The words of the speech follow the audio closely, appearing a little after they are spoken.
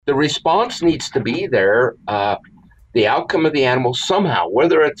the response needs to be there. The outcome of the animal somehow,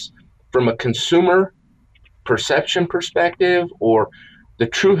 whether it's from a consumer perception perspective or the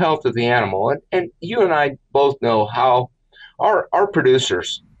true health of the animal. And you and I both know how our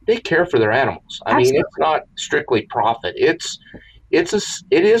producers, they care for their animals. I mean, it's not strictly profit. It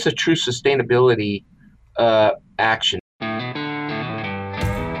is a true sustainability action.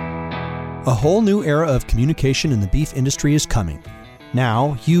 A whole new era of communication in the beef industry is coming.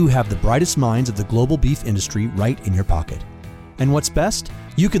 Now, you have the brightest minds of the global beef industry right in your pocket. And what's best?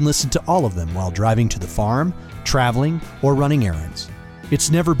 You can listen to all of them while driving to the farm, traveling, or running errands.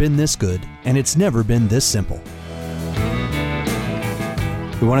 It's never been this good, and it's never been this simple.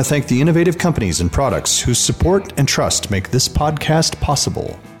 We want to thank the innovative companies and products whose support and trust make this podcast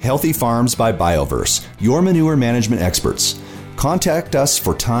possible. Healthy Farms by Bioverse, your manure management experts. Contact us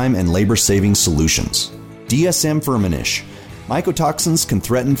for time and labor-saving solutions. DSM Firmenich. Mycotoxins can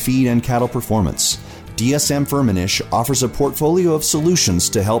threaten feed and cattle performance. DSM Firmenich offers a portfolio of solutions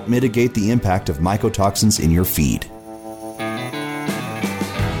to help mitigate the impact of mycotoxins in your feed.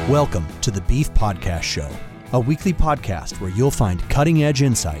 Welcome to the Beef Podcast Show, a weekly podcast where you'll find cutting-edge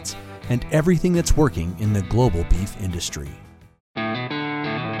insights and everything that's working in the global beef industry.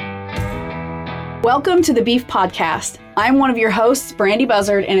 Welcome to the Beef Podcast. I'm one of your hosts, Brandy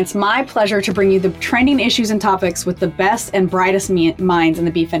Buzzard, and it's my pleasure to bring you the trending issues and topics with the best and brightest minds in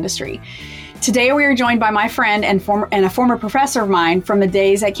the beef industry. Today we are joined by my friend and a former professor of mine from the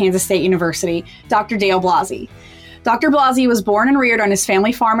days at Kansas State University, Dr. Dale Blasi. Dr. Blasi was born and reared on his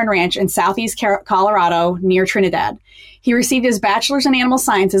family farm and ranch in southeast Colorado near Trinidad. He received his bachelor's in animal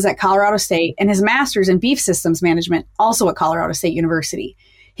sciences at Colorado State and his master's in beef systems management, also at Colorado State University.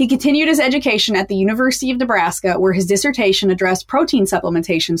 He continued his education at the University of Nebraska, where his dissertation addressed protein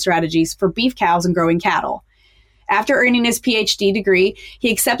supplementation strategies for beef cows and growing cattle. After earning his PhD degree, he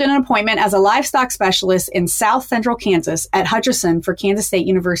accepted an appointment as a livestock specialist in South Central Kansas at Hutchinson for Kansas State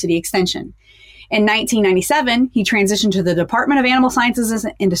University Extension. In 1997, he transitioned to the Department of Animal Sciences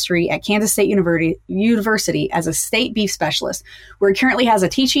and Industry at Kansas State University as a state beef specialist, where he currently has a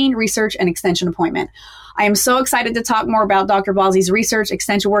teaching, research, and extension appointment. I am so excited to talk more about Dr. Blasi's research,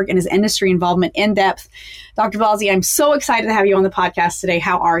 extension work, and his industry involvement in depth. Dr. Blasi, I'm so excited to have you on the podcast today.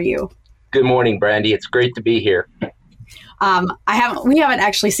 How are you? Good morning, Brandy. It's great to be here. We haven't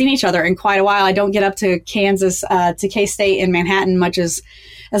actually seen each other in quite a while. I don't get up to Kansas, to K-State in Manhattan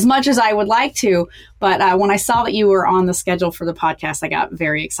as much as I would like to. But when I saw that you were on the schedule for the podcast, I got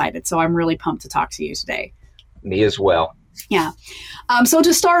very excited. So I'm really pumped to talk to you today. Me as well. Yeah. So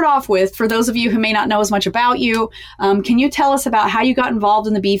to start off with, for those of you who may not know as much about you, can you tell us about how you got involved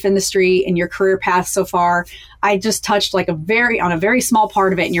in the beef industry and your career path so far? I just touched on a very small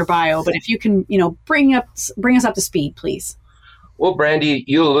part of it in your bio, but if you can, bring us up to speed, please. Well, Brandy,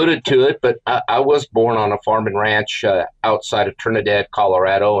 you alluded to it, but I was born on a farm and ranch outside of Trinidad,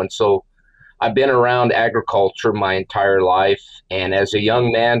 Colorado, and so I've been around agriculture my entire life. And as a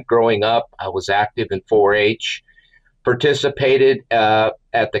young man growing up, I was active in 4-H. Participated at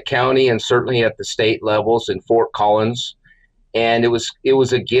the county and certainly at the state levels in Fort Collins. And it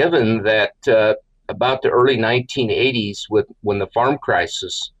was a given that about the early 1980s, when the farm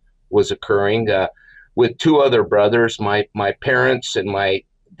crisis was occurring, with two other brothers, my parents and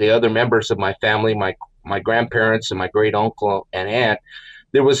the other members of my family, my grandparents and my great uncle and aunt,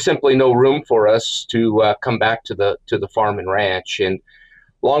 there was simply no room for us to come back to the farm and ranch. And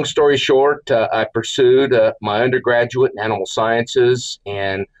long story short, I pursued my undergraduate in animal sciences,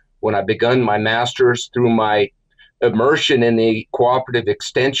 and when I begun my master's through my immersion in the cooperative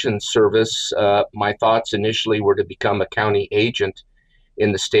extension service, my thoughts initially were to become a county agent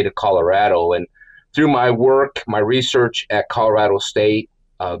in the state of Colorado. And through my work, my research at Colorado State,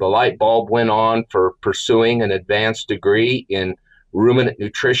 the light bulb went on for pursuing an advanced degree in ruminant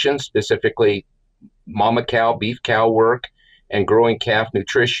nutrition, specifically mama cow, beef cow work, and growing calf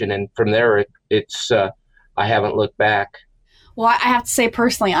nutrition. And from there, I haven't looked back. Well, I have to say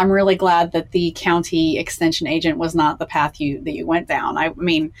personally, I'm really glad that the county extension agent was not the path that you went down. I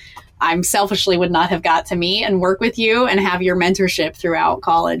mean, I'm selfishly would not have got to meet and work with you and have your mentorship throughout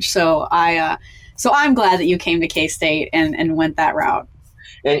college. So I'm glad that you came to K-State and went that route.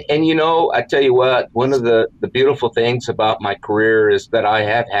 And I tell you what, one of the beautiful things about my career is that I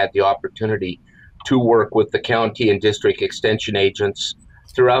have had the opportunity to work with the county and district extension agents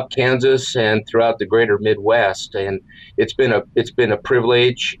throughout Kansas and throughout the greater Midwest. And it's been a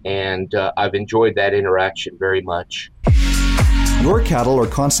privilege, and I've enjoyed that interaction very much. Your cattle are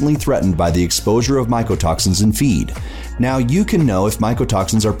constantly threatened by the exposure of mycotoxins in feed. Now you can know if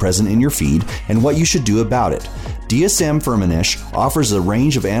mycotoxins are present in your feed and what you should do about it. DSM Firmenich offers a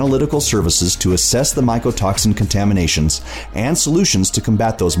range of analytical services to assess the mycotoxin contaminations and solutions to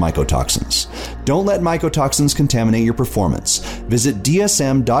combat those mycotoxins. Don't let mycotoxins contaminate your performance. Visit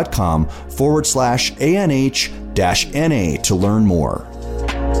dsm.com/ANH-NA to learn more.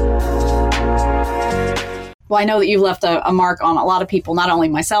 Well, I know that you've left a mark on a lot of people, not only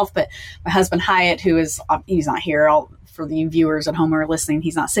myself, but my husband Hyatt, who is, he's not here. For the viewers at home who are listening,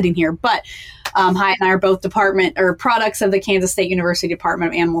 he's not sitting here, but Hyatt and I are both products of the Kansas State University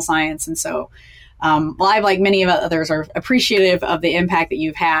Department of Animal Science. And so I, like many of others, are appreciative of the impact that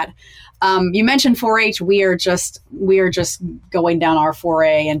you've had. You mentioned 4-H. We are just going down our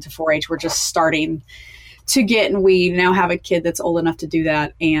foray into 4-H. We're just starting to get, and we now have a kid that's old enough to do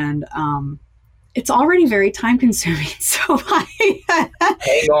that. And it's already very time consuming. So hang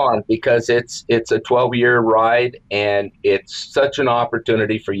on, because it's a 12-year ride, and it's such an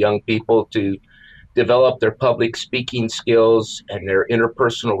opportunity for young people to develop their public speaking skills and their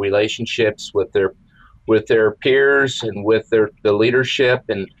interpersonal relationships with their peers and with the leadership,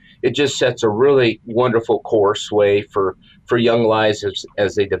 and it just sets a really wonderful course way for young lives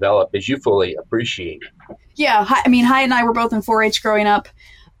as they develop, as you fully appreciate. Yeah, Hyatt and I were both in 4-H growing up.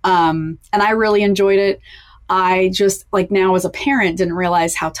 And I really enjoyed it. I just, like, now as a parent, didn't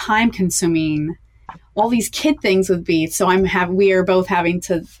realize how time consuming all these kid things would be. So we are both having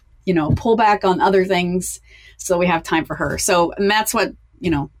to, pull back on other things so we have time for her. So, and that's what,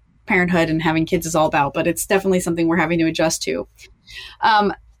 parenthood and having kids is all about, but it's definitely something we're having to adjust to.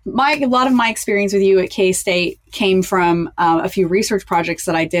 A lot of my experience with you at K-State came from a few research projects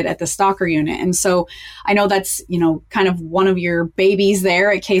that I did at the Stalker unit. And so I know that's, kind of one of your babies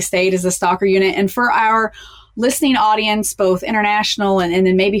there at K-State is the Stalker unit. And for our listening audience, both international and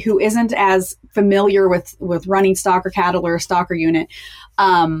then maybe who isn't as familiar with running Stalker cattle or a Stalker unit,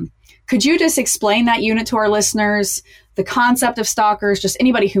 could you just explain that unit to our listeners, the concept of stalkers, just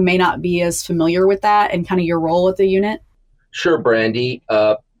anybody who may not be as familiar with that and kind of your role at the unit? Sure, Brandy.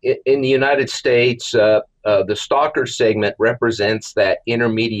 In the United States, the stalker segment represents that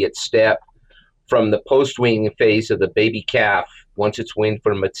intermediate step from the post-weaning phase of the baby calf, once it's weaned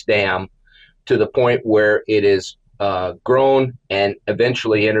from its dam, to the point where it is grown and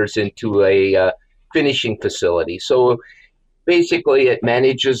eventually enters into a finishing facility. So basically, it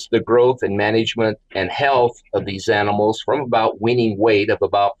manages the growth and management and health of these animals from about weaning weight of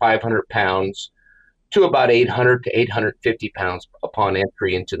about 500 pounds to about 800 to 850 pounds upon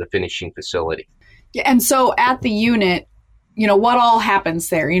entry into the finishing facility. Yeah, and so at the unit, what all happens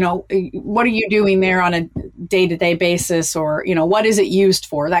there? What are you doing there on a day-to-day basis, or, what is it used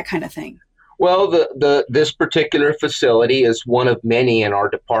for, that kind of thing? Well, this particular facility is one of many in our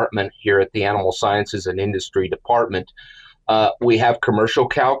department here at the Animal Sciences and Industry Department. We have commercial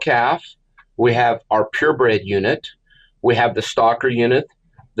cow-calf, we have our purebred unit, we have the stalker unit,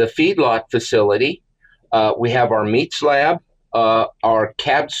 the feedlot facility, we have our meats lab, our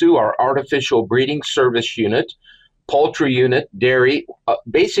CABSU, our artificial breeding service unit, poultry unit, dairy.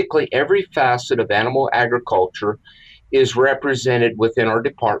 Basically, every facet of animal agriculture is represented within our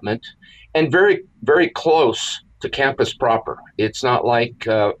department, and very, very close to campus proper. It's not like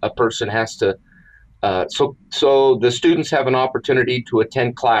a person has to. So the students have an opportunity to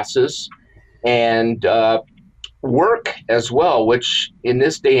attend classes and work as well, which in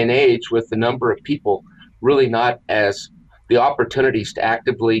this day and age, with the number of people really not as the opportunities to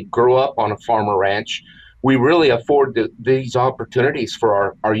actively grow up on a farm or ranch, we really afford these opportunities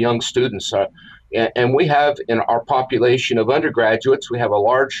for our young students. And we have in our population of undergraduates, we have a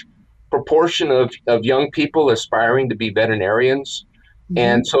large proportion of young people aspiring to be veterinarians. Mm-hmm.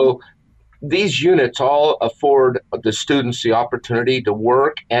 And so these units all afford the students the opportunity to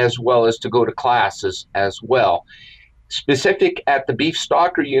work as well as to go to classes as well. Specific at the beef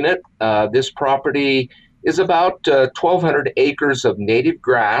stalker unit, this property is about 1,200 acres of native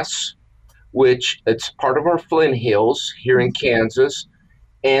grass, which it's part of our Flint Hills here in Kansas.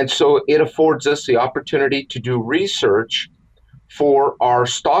 And so it affords us the opportunity to do research for our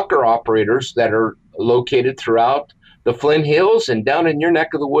stalker operators that are located throughout the Flint Hills and down in your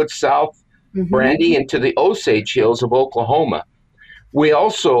neck of the woods south, mm-hmm. Brandy, into the Osage Hills of Oklahoma. We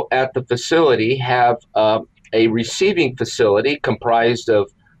also at the facility have a receiving facility comprised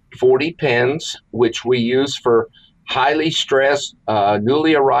of 40 pens, which we use for highly stressed,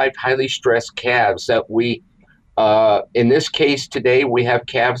 newly arrived, highly stressed calves that we, in this case today, we have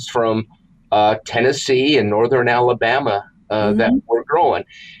calves from Tennessee and northern Alabama that we're growing.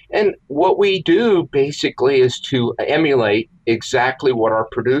 And what we do basically is to emulate exactly what our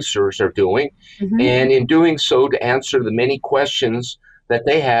producers are doing. And in doing so, to answer the many questions that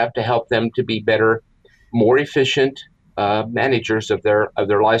they have to help them to be better, more efficient managers of their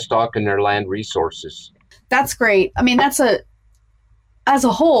livestock and their land resources. That's great. I mean, as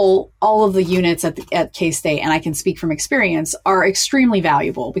a whole, all of the units at K-State, and I can speak from experience, are extremely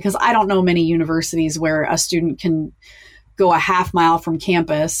valuable, because I don't know many universities where a student can go a half mile from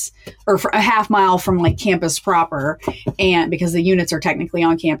campus, or a half mile from like campus proper, and because the units are technically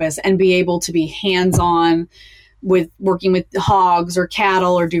on campus, and be able to be hands-on with working with hogs or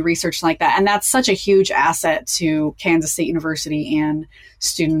cattle or do research like that. And that's such a huge asset to Kansas State University and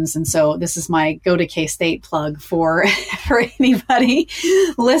students. And so this is my go to K-State plug for anybody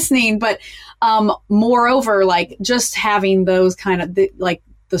listening. But moreover, like just having those kind of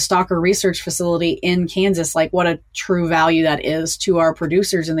the Stalker Research Facility in Kansas, like what a true value that is to our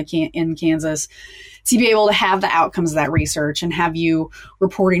producers in Kansas, to be able to have the outcomes of that research and have you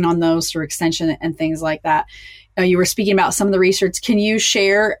reporting on those through extension and things like that. You were speaking about some of the research. Can you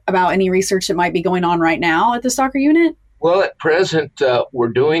share about any research that might be going on right now at the Stalker unit? Well, at present, we're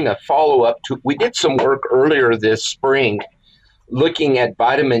doing a follow-up we did some work earlier this spring looking at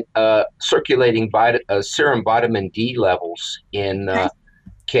circulating serum vitamin D levels in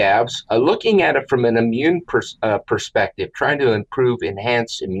calves, looking at it from an immune perspective, trying to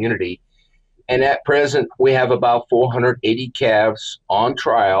enhance immunity. And at present, we have about 480 calves on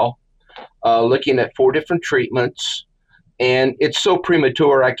trial, looking at 4 different treatments. And it's so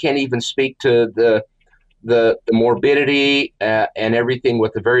premature, I can't even speak to the morbidity and everything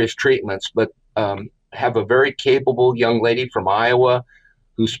with the various treatments, but have a very capable young lady from Iowa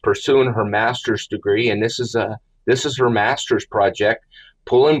who's pursuing her master's degree. And this is her master's project,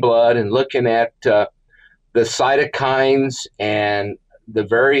 pulling blood and looking at the cytokines and the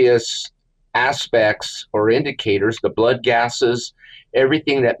various aspects or indicators, the blood gases,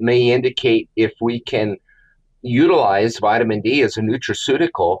 everything that may indicate if we can utilize vitamin D as a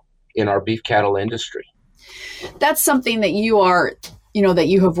nutraceutical in our beef cattle industry. That's something that that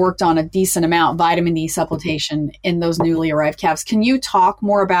you have worked on a decent amount, vitamin D supplementation in those newly arrived calves. Can you talk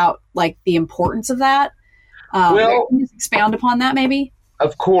more about like the importance of that? Can you expound upon that maybe?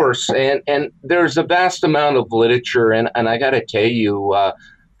 Of course. And there's a vast amount of literature. And I got to tell you,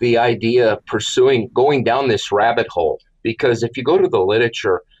 the idea of going down this rabbit hole, because if you go to the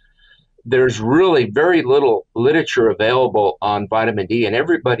literature, there's really very little literature available on vitamin D, and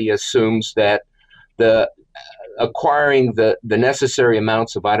everybody assumes that acquiring the necessary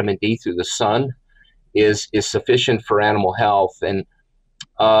amounts of vitamin D through the sun is sufficient for animal health. And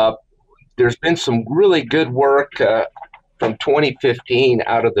there's been some really good work from 2015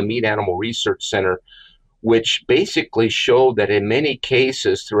 out of the Meat Animal Research Center, which basically showed that in many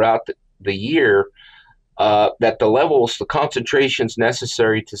cases throughout the year, that the concentrations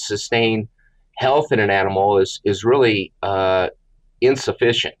necessary to sustain health in an animal is really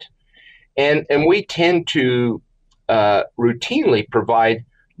insufficient. And we tend to routinely provide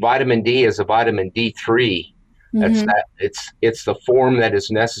vitamin D as a vitamin D3. It's the form that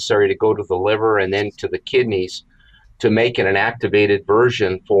is necessary to go to the liver and then to the kidneys to make it an activated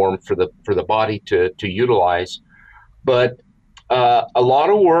version form for the body to utilize. But a lot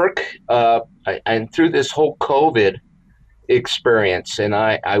of work, and through this whole COVID experience, and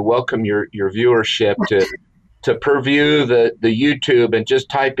I welcome your viewership to purview the YouTube and just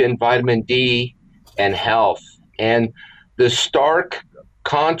type in vitamin D and health. And the stark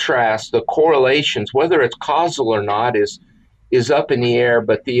contrast, the correlations, whether it's causal or not, is up in the air.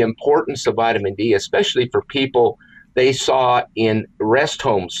 But the importance of vitamin D, especially for people they saw in rest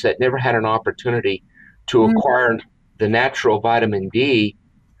homes that never had an opportunity to acquire the natural vitamin D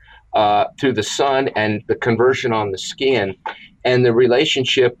through the sun and the conversion on the skin, and the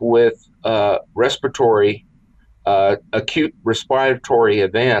relationship with acute respiratory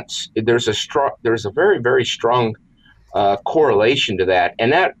events. There's a very, very strong correlation to that.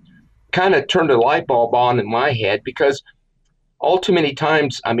 And that kind of turned a light bulb on in my head, because too many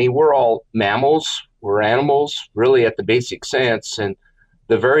times, I mean, we're all mammals, we're animals, really at the basic sense, and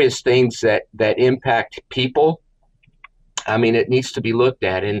the various things that impact people, I mean, it needs to be looked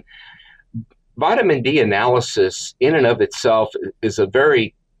at. And vitamin D analysis in and of itself is a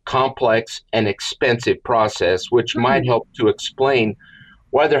very complex and expensive process, which might help to explain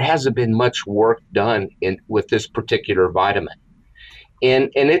why there hasn't been much work done with this particular vitamin.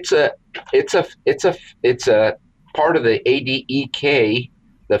 And it's a part of the ADEK,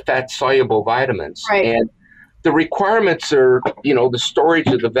 the fat soluble vitamins. Right. And the requirements are, the storage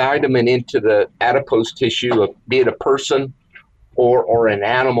of the vitamin into the adipose tissue of, be it a person or an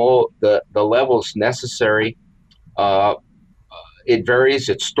animal, the levels necessary. It varies.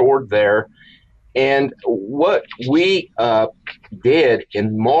 It's stored there. And what we did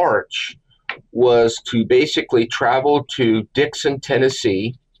in March was to basically travel to Dixon,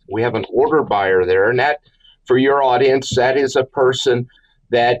 Tennessee. We have an order buyer there. And that, for your audience, that is a person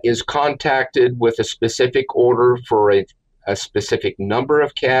that is contacted with a specific order for a specific number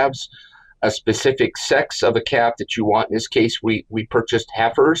of calves, a specific sex of a calf that you want. In this case, we purchased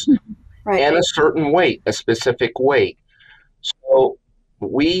heifers, right, and a certain weight, a specific weight. So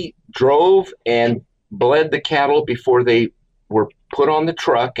we drove and bled the cattle before they were put on the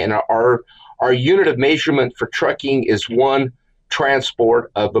truck, and our unit of measurement for trucking is one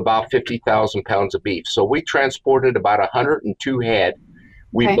transport of about 50,000 pounds of beef. So we transported about 102 head.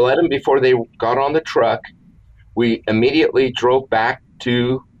 We bled them before they got on the truck. We immediately drove back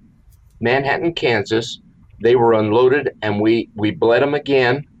to Manhattan, Kansas. They were unloaded, and we bled them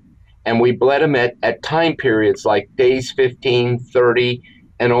again, and we bled them at time periods like days 15, 30,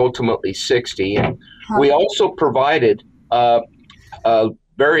 and ultimately 60. And we also provided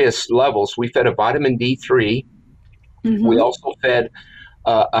various levels. We fed a vitamin D3. Mm-hmm. We also fed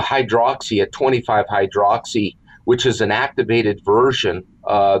a hydroxy, a 25 hydroxy, which is an activated version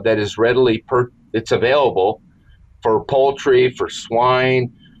that is readily it's available for poultry, for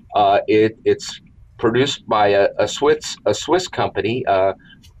swine. It's produced by a Swiss company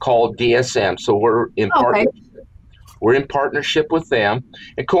called DSM. So we're in partnership with them.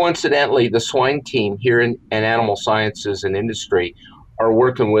 And coincidentally, the swine team here in Animal Sciences and Industry are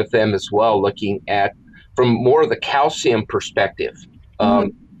working with them as well, looking at from more of the calcium perspective.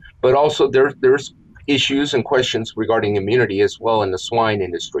 But also there's issues and questions regarding immunity as well in the swine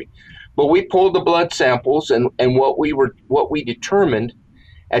industry. But we pulled the blood samples, and what we determined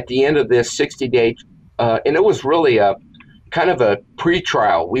at the end of this 60-day, and it was really a kind of a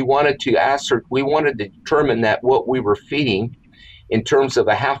pre-trial. We wanted to determine that what we were feeding in terms of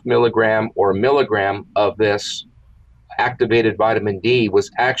a 0.5 milligram or a milligram of this activated vitamin D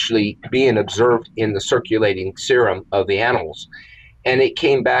was actually being observed in the circulating serum of the animals. And it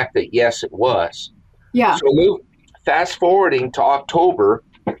came back that yes, it was. Yeah. So fast forwarding to October,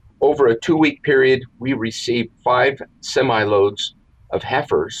 over a 2-week period, we received 5 semi-loads of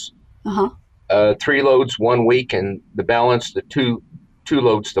heifers, 3 loads 1 week, and the balance, the two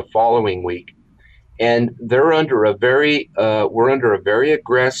loads the following week. And they're under we're under a very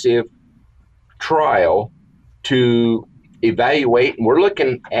aggressive trial to evaluate, and we're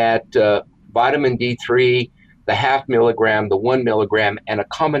looking at vitamin D3, the 0.5 milligram, the 1 milligram, and a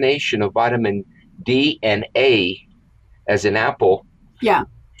combination of vitamin D and A, as in apple. Yeah.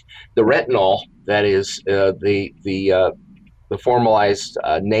 The retinol, that is the formalized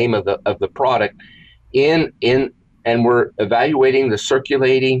name of the product, and we're evaluating the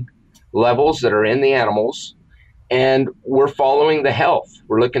circulating levels that are in the animals, and we're following the health.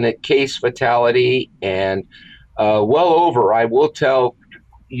 We're looking at case fatality, and I will tell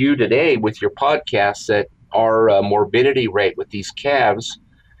you today with your podcast that our morbidity rate with these calves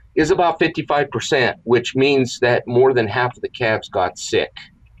is about 55%, which means that more than half of the calves got sick.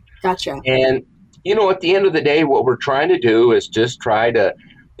 Gotcha. And, at the end of the day, what we're trying to do is just try to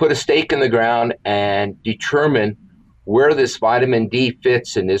put a stake in the ground and determine where this vitamin D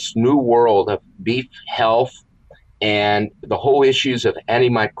fits in this new world of beef health and the whole issues of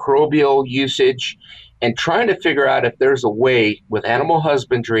antimicrobial usage, and trying to figure out if there's a way with animal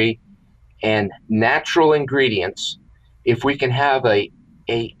husbandry and natural ingredients, if we can have a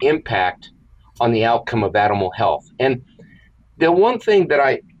impact on the outcome of animal health. And the one thing that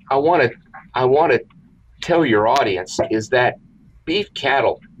I want to tell your audience is that beef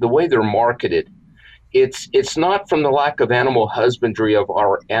cattle, the way they're marketed, it's not from the lack of animal husbandry of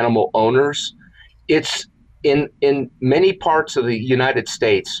our animal owners. It's in many parts of the United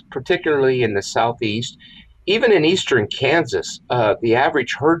States, particularly in the Southeast, even in eastern Kansas, the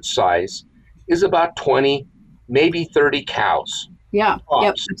average herd size is about 20, maybe 30 cows. Yeah,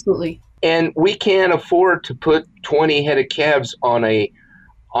 yep, absolutely. And we can't afford to put 20 head of calves on a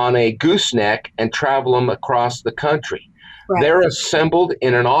gooseneck and travel them across the country. Right. They're assembled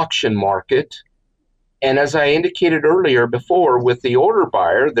in an auction market. And as I indicated earlier before, with the order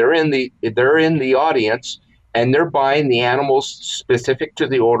buyer, they're in the audience, and they're buying the animals specific to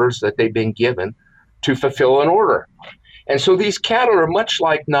the orders that they've been given to fulfill an order. And so these cattle are much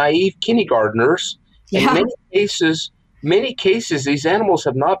like naive kindergartners. Yeah. In many cases, these animals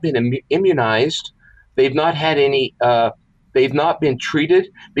have not been immunized. They've not had any, they've not been treated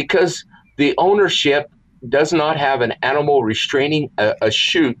because the ownership does not have an animal restraining a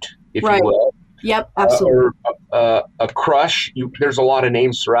chute, if right. you will. Yep, absolutely. a crush. There's a lot of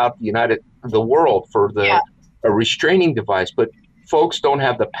names throughout the world for a restraining device, but folks don't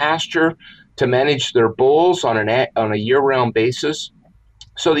have the pasture to manage their bulls on a year-round basis.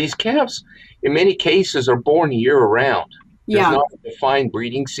 So these calves, in many cases, are born year-round. There's not a defined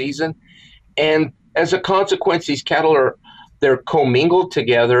breeding season, and as a consequence, these cattle they're commingled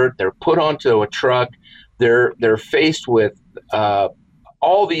together. They're put onto a truck. They're faced with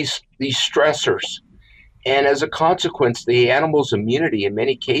all these stressors, and as a consequence, the animal's immunity in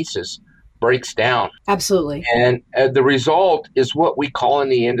many cases breaks down. Absolutely. And the result is what we call in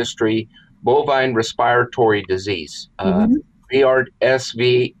the industry bovine respiratory disease,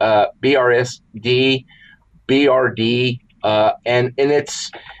 BRSD, BRD, and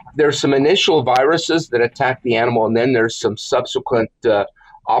there's some initial viruses that attack the animal, and then there's some subsequent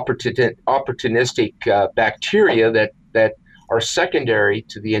opportunistic bacteria that are secondary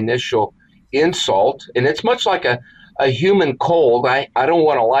to the initial insult. And it's much like a human cold. I don't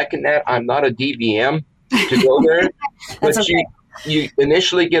want to liken that. I'm not a DVM to go there. But okay. you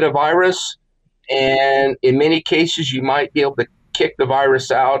initially get a virus, and in many cases you might be able to kick the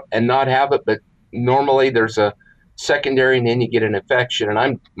virus out and not have it, but normally there's a secondary, and then you get an infection. And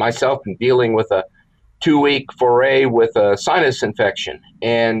I'm myself been dealing with a 2-week foray with a sinus infection,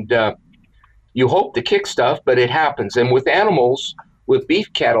 and you hope to kick stuff, but it happens. And with animals, with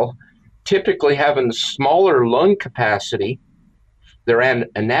beef cattle, typically having smaller lung capacity, their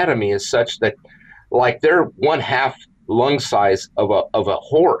anatomy is such that, like, they're 1/2 lung size of a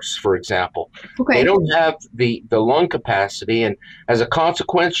horse, for example. Okay. They don't have the lung capacity, and as a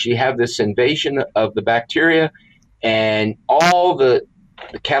consequence, you have this invasion of the bacteria, and all the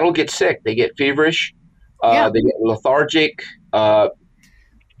cattle get sick. They get feverish, they get lethargic,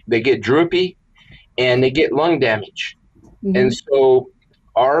 they get droopy, and they get lung damage. Mm-hmm. And so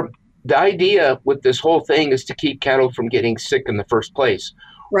the idea with this whole thing is to keep cattle from getting sick in the first place,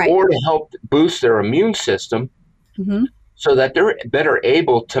 or to help boost their immune system, so that they're better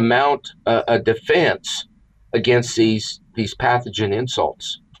able to mount a defense against these pathogen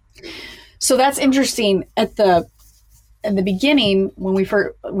insults. So that's interesting. In the beginning, when we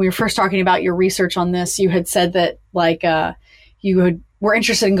were first talking about your research on this, you had said that were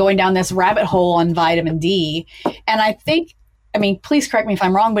interested in going down this rabbit hole on vitamin D. And I think, please correct me if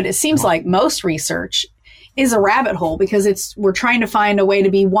I'm wrong, but it seems like most research is a rabbit hole, because we're trying to find a way to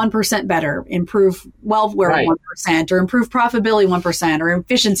be 1% better, improve welfare 1%, or improve profitability 1%, or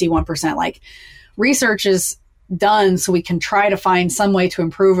efficiency 1%. Like, research is done so we can try to find some way to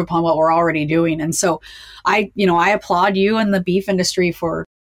improve upon what we're already doing. And so I applaud you and the beef industry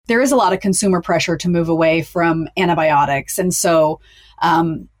there is a lot of consumer pressure to move away from antibiotics. And so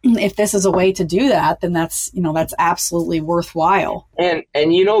if this is a way to do that, then that's absolutely worthwhile. And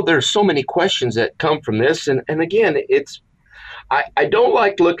there's so many questions that come from this. And again, I don't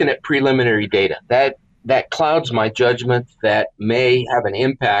like looking at preliminary data. That clouds my judgment, that may have an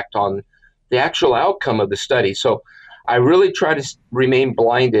impact on the actual outcome of the study. So I really try to remain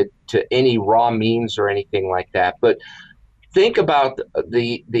blinded to any raw means or anything like that. But think about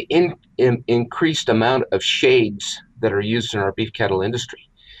the increased amount of shades that are used in our beef cattle industry.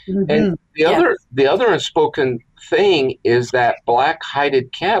 Mm-hmm. And the other unspoken thing is that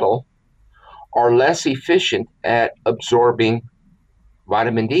black-hided cattle are less efficient at absorbing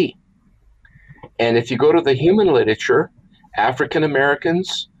vitamin D. And if you go to the human literature, African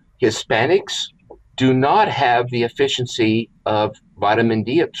Americans, Hispanics do not have the efficiency of vitamin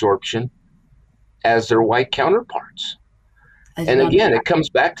D absorption as their white counterparts. And again, it comes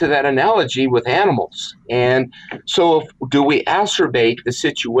back to that analogy with animals. And so do we exacerbate the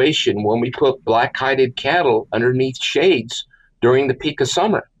situation when we put black-hided cattle underneath shades during the peak of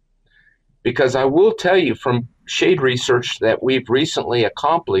summer? Because I will tell you from shade research that we've recently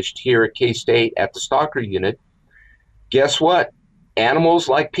accomplished here at K-State at the Stalker Unit, guess what? Animals,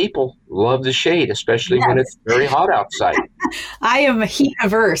 like people, love the shade, especially when it's very hot outside. I am heat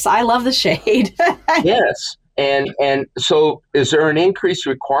averse. I love the shade. Yes. And so is there an increased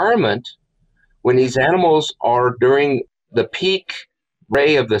requirement when these animals are during the peak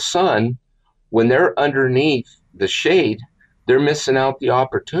ray of the sun, when they're underneath the shade, they're missing out the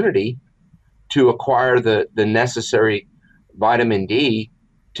opportunity to acquire the necessary vitamin D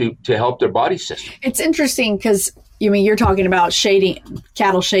to help their body system? It's interesting because you're talking about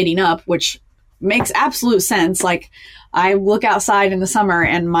cattle shading up, which makes absolute sense. Like, I look outside in the summer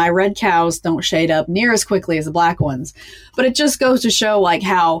and my red cows don't shade up near as quickly as the black ones. But it just goes to show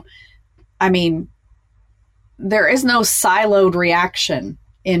how, there is no siloed reaction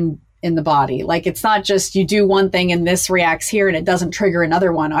in in the body. Like, it's not just you do one thing and this reacts here and it doesn't trigger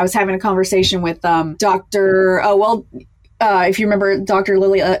another one. I was having a conversation with if you remember Dr.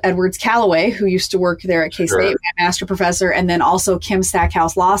 Lily Edwards Calloway, who used to work there at K-State, Sure. my master professor, and then also Kim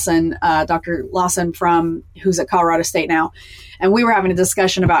Stackhouse Lawson, Dr. Lawson who's at Colorado State now. And we were having a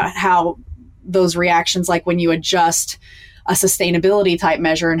discussion about how those reactions, like when you adjust a sustainability type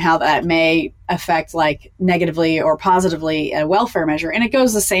measure and how that may affect like negatively or positively a welfare measure. And it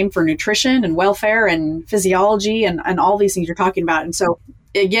goes the same for nutrition and welfare and physiology and all these things you're talking about. And so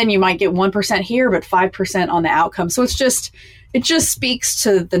again, you might get 1% here, but 5% on the outcome. So it just speaks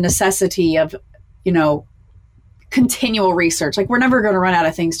to the necessity of, continual research. Like, we're never going to run out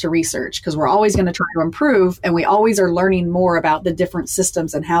of things to research because we're always going to try to improve. And we always are learning more about the different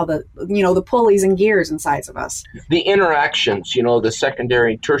systems and how the pulleys and gears inside of us. The interactions, the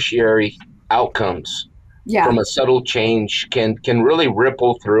secondary, tertiary outcomes from a subtle change can really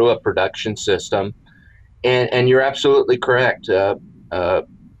ripple through a production system. And you're absolutely correct.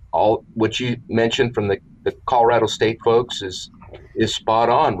 All what you mentioned from the Colorado State folks is spot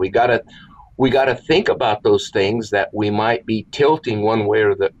on. We gotta think about those things that we might be tilting one way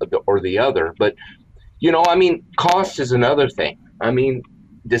or the other. But cost is another thing.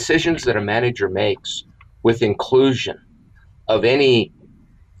 Decisions that a manager makes with inclusion of anything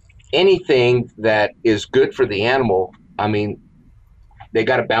that is good for the animal, they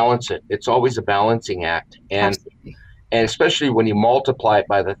got to balance it. It's always a balancing act. Absolutely. And especially when you multiply it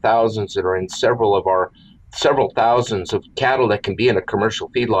by the thousands that are in several thousands of cattle that can be in a commercial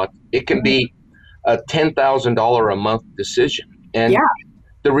feedlot, it can be a $10,000 a month decision. And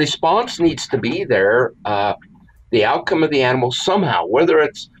the response needs to be there. The outcome of the animal somehow, whether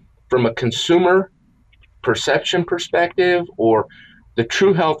it's from a consumer perception perspective or the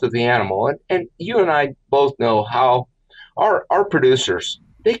true health of the animal. And you and I both know how our producers,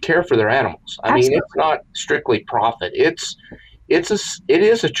 they care for their animals. Absolutely. It's not strictly profit. It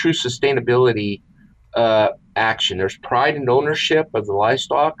is a true sustainability action. There's pride and ownership of the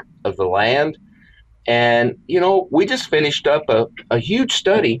livestock, of the land. And, we just finished up a huge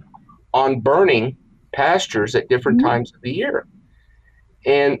study on burning pastures at different times of the year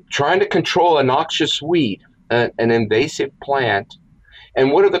and trying to control a noxious weed, an invasive plant.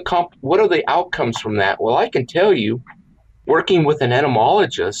 And what are the outcomes from that? Well, I can tell you, working with an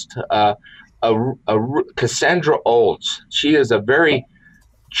entomologist, Cassandra Olds. She is a very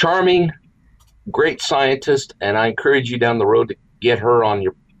charming, great scientist, and I encourage you down the road to get her on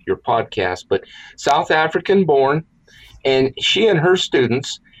your podcast. But South African born, and she and her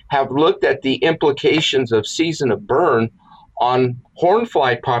students have looked at the implications of season of burn on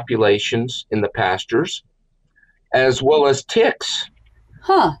hornfly populations in the pastures, as well as ticks.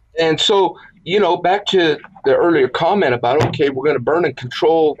 Huh. And so, back to the earlier comment about, okay, we're going to burn and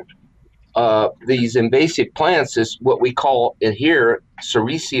control these invasive plants, is what we call in here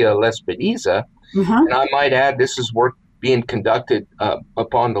Sericea lespedeza. And I might add, this is work being conducted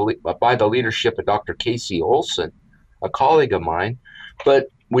by the leadership of Dr. Casey Olson, a colleague of mine. But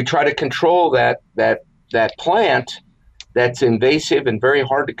we try to control that plant that's invasive and very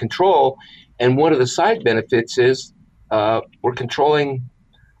hard to control. And one of the side benefits is we're controlling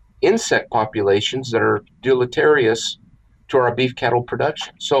insect populations that are deleterious to our beef cattle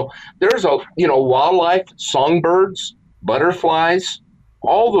production. So there's wildlife, songbirds, butterflies,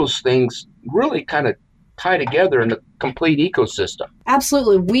 all those things really kind of tie together in the complete ecosystem.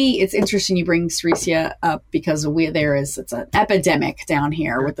 Absolutely. It's interesting you bring Sericea up because it's an epidemic down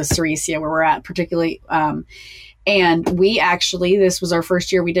here with the Sericea where we're at particularly. And this was our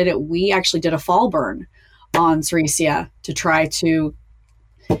first year we did it. We actually did a fall burn on Sericea to try to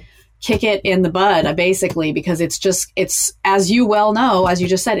kick it in the bud, basically, because it's, as you well know, as you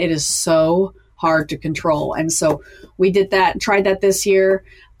just said, it is so hard to control. And so we did that, tried that this year.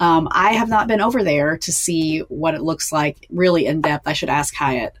 I have not been over there to see what it looks like really in depth. I should ask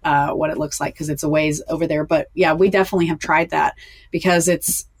Hyatt what it looks like because it's a ways over there. But yeah, we definitely have tried that because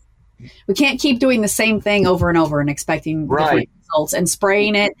we can't keep doing the same thing over and over and expecting different results. And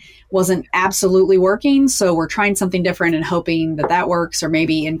spraying it wasn't absolutely working. So we're trying something different and hoping that works, or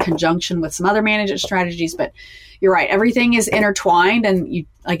maybe in conjunction with some other management strategies. But you're right. Everything is intertwined. And you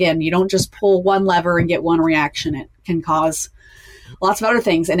don't just pull one lever and get one reaction. It can cause lots of other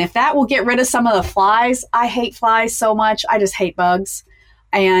things. And if that will get rid of some of the flies, I hate flies so much. I just hate bugs.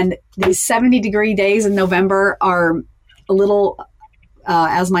 And these 70-degree days in November are a little,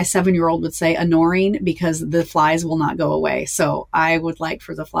 as my 7-year-old would say, annoying because the flies will not go away. So I would like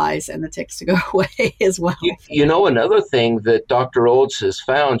for the flies and the ticks to go away as well. Another thing that Dr. Olds has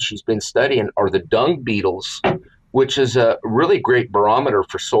found, she's been studying, are the dung beetles which is a really great barometer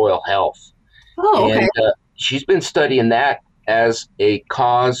for soil health. Oh, okay. And she's been studying that as a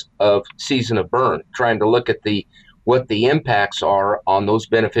cause of season of burn, trying to look at what the impacts are on those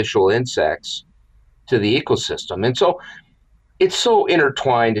beneficial insects to the ecosystem. And so it's so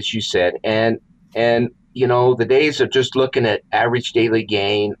intertwined, as you said, and the days of just looking at average daily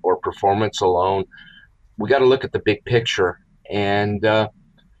gain or performance alone, we got to look at the big picture. And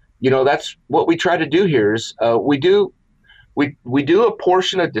that's what we try to do here. Is we do a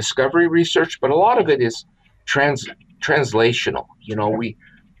portion of discovery research, but a lot of it is translational.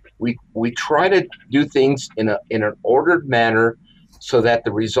 We try to do things in an ordered manner so that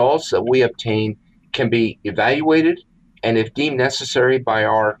the results that we obtain can be evaluated, and if deemed necessary by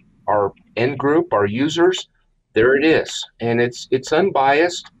our end group, our users, there it is. And it's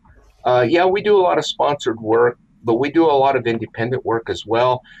unbiased. We do a lot of sponsored work, but we do a lot of independent work as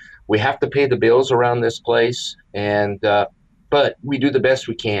well. We have to pay the bills around this place, but we do the best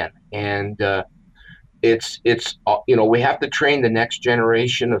we can. And we have to train the next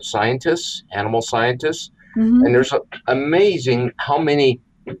generation of scientists, animal scientists. Mm-hmm. And there's amazing how many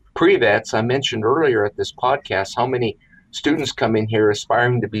pre-vets I mentioned earlier at this podcast, how many students come in here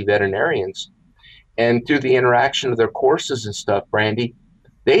aspiring to be veterinarians. And through the interaction of their courses and stuff, Brandy,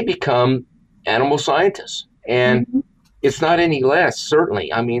 they become animal scientists. And mm-hmm. It's not any less,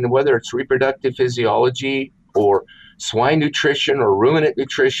 certainly. I mean, whether it's reproductive physiology or swine nutrition or ruminant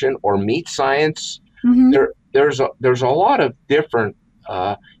nutrition or meat science, mm-hmm. there's a lot of different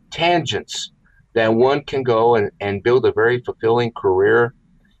tangents that one can go and build a very fulfilling career.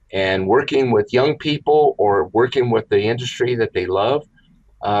 And working with young people or working with the industry that they love,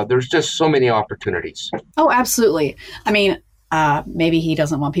 there's just so many opportunities. Oh, absolutely. I mean, maybe he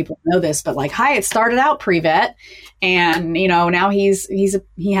doesn't want people to know this, but like Hyatt started out pre-vet, and now he has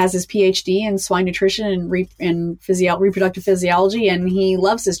his PhD in swine nutrition and reproductive physiology, and he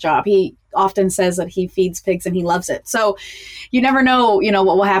loves his job. He often says that he feeds pigs and he loves it. So you never know,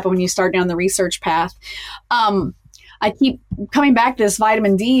 what will happen when you start down the research path. I keep coming back to this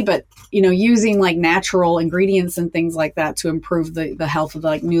vitamin D, but using like natural ingredients and things like that to improve the health of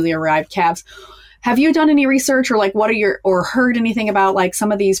the newly arrived calves. Have you done any research or like or heard anything about like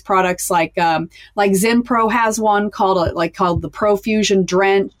some of these products like Zinpro has one called the Profusion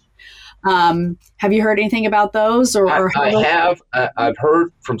Drench? Have you heard anything about those? I have. I've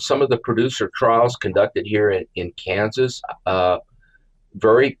heard from some of the producer trials conducted here in Kansas.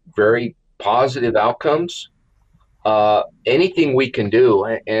 Very, very positive outcomes. Anything we can do,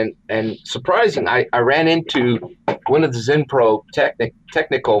 and surprising, I ran into one of the Zinpro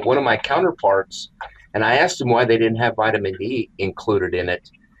technical, one of my counterparts, and I asked them why they didn't have vitamin D included in it,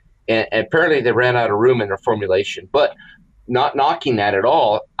 and apparently they ran out of room in their formulation. But not knocking that at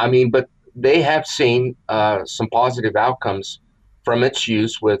all. I mean, but they have seen some positive outcomes from its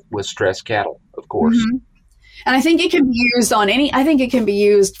use with stressed cattle, of course. Mm-hmm. And I think it can be used on I think it can be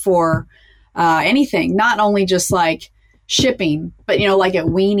used for anything, not only just like shipping, but like at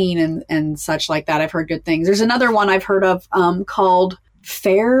weaning and such like that. I've heard good things. There's another one I've heard of called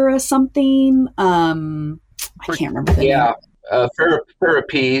Fair something. I can't remember the name.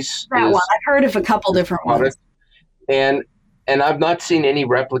 Ferapes. That one. I've heard of a couple different ones. And I've not seen any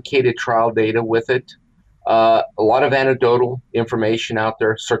replicated trial data with it. A lot of anecdotal information out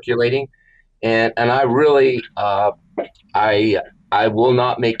there circulating, and I really I will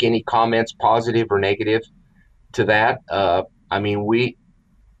not make any comments, positive or negative, to that. I mean,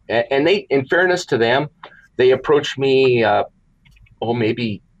 they, in fairness to them, they approached me,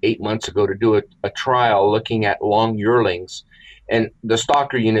 maybe 8 months ago to do a trial looking at long yearlings, and the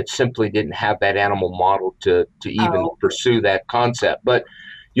stocker unit simply didn't have that animal model to even pursue that concept. But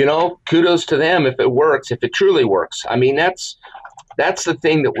kudos to them if it works, if it truly works. I mean, that's the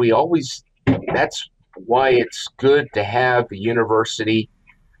thing that we always. That's why it's good to have the university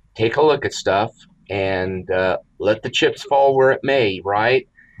take a look at stuff and let the chips fall where it may, right?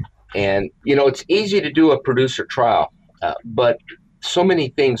 And, it's easy to do a producer trial, but so many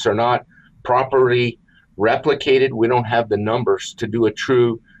things are not properly replicated. We don't have the numbers to do a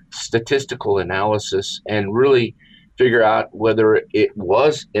true statistical analysis and really figure out whether it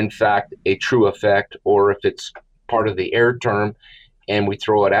was, in fact, a true effect or if it's part of the air term and we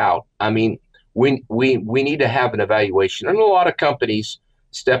throw it out. I mean, we need to have an evaluation, and a lot of companies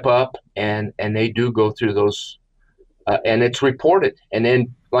step up and they do go through those, and it's reported. And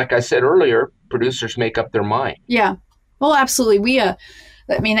then, like I said earlier, producers make up their mind. Yeah, well, absolutely. I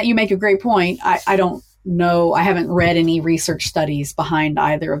mean, you make a great point. I don't know. I haven't read any research studies behind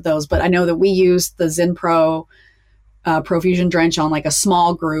either of those, but I know that we use the Zinpro Profusion Drench on like a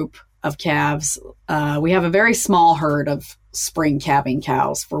small group of calves. We have a very small herd of spring calving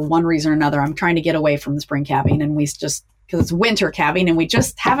cows. For one reason or another, I'm trying to get away from the spring calving, and we just, because it's winter calving, and we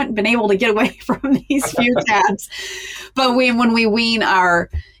just haven't been able to get away from these few calves. But when we wean our,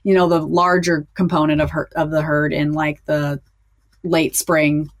 the larger component of the herd in like the late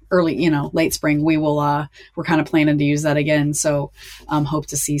spring, late spring, we will, we're kind of planning to use that again. So hope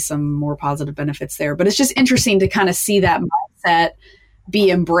to see some more positive benefits there. But it's just interesting to kind of see that mindset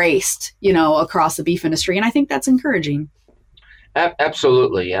be embraced, across the beef industry. And I think that's encouraging.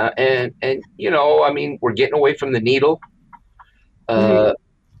 Absolutely. And we're getting away from the needle.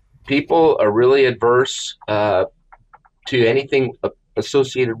 People are really adverse to anything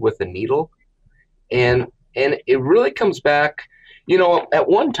associated with the needle. And it really comes back, at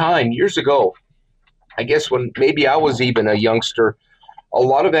one time, years ago, I guess when maybe I was even a youngster, a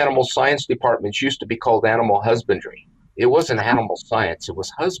lot of animal science departments used to be called animal husbandry. It wasn't animal science, it was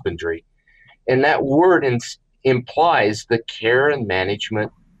husbandry. And that word implies the care and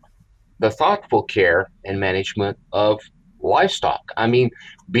management, the thoughtful care and management of livestock. I mean,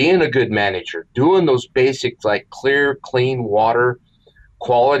 being a good manager, doing those basics like clear, clean water,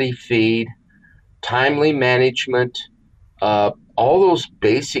 quality feed, timely management, all those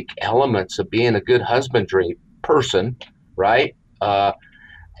basic elements of being a good husbandry person, right?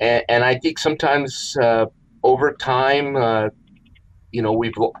 And I think sometimes over time, I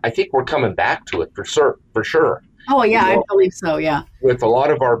think we're coming back to it for sure. Oh, yeah, I believe so, yeah. With a lot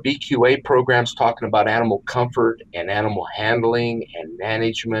of our BQA programs talking about animal comfort and animal handling and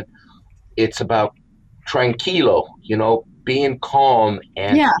management, it's about tranquilo, being calm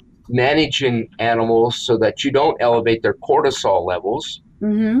and managing animals so that you don't elevate their cortisol levels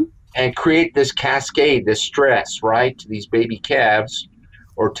and create this cascade, this stress, right, to these baby calves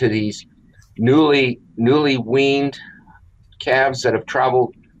or to these newly weaned calves that have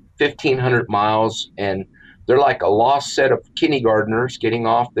traveled 1,500 miles, and they're like a lost set of kindergartners getting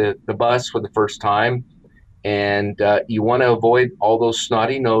off the bus for the first time. And you want to avoid all those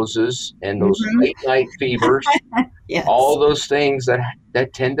snotty noses and those late night fevers, yes. All those things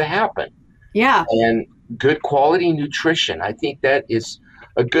that tend to happen. Yeah. And good quality nutrition. I think that is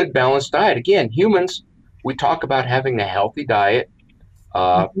a good balanced diet. Again, humans, we talk about having a healthy diet.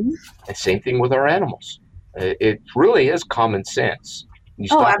 And same thing with our animals. It really is common sense. You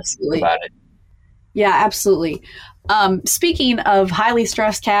stop absolutely. About it. Yeah, absolutely. Speaking of highly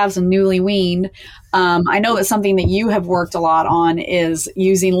stressed calves and newly weaned, I know that something that you have worked a lot on is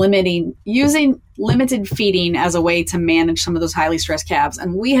using limited feeding as a way to manage some of those highly stressed calves.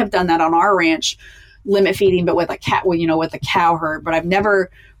 And we have done that on our ranch, limit feeding, but with with a cow herd. But I've never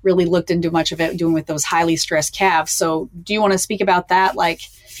really looked into much of it doing with those highly stressed calves. So do you want to speak about that? Like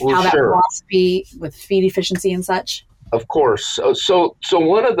how that philosophy with feed efficiency and such? Of course. So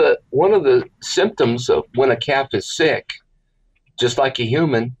one of the symptoms of when a calf is sick, just like a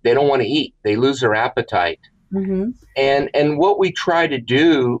human, they don't want to eat. They lose their appetite. And what we try to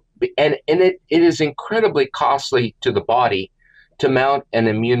do, and it is incredibly costly to the body to mount an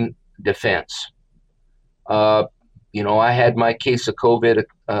immune defense. I had my case of COVID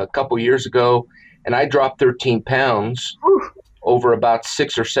a couple years ago, and I dropped 13 pounds. Over about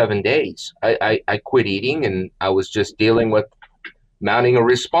 6 or 7 days. I quit eating, and I was just dealing with mounting a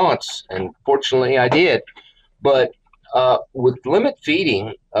response, and fortunately I did. But with limit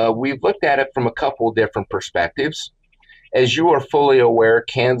feeding, we've looked at it from a couple of different perspectives. As you are fully aware,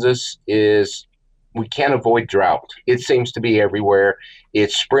 we can't avoid drought. It seems to be everywhere.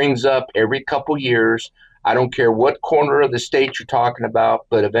 It springs up every couple years. I don't care what corner of the state you're talking about,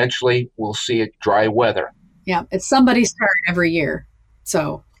 but eventually we'll see it dry weather. Yeah, it's somebody's turn every year.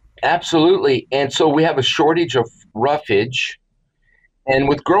 So absolutely. And so we have a shortage of roughage. And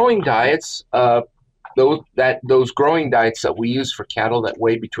with growing diets, those growing diets that we use for cattle that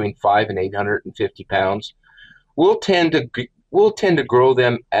weigh between 5 and 850 pounds, we'll tend to grow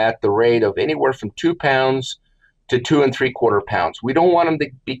them at the rate of anywhere from 2 pounds to 2 3/4 pounds. We don't want them to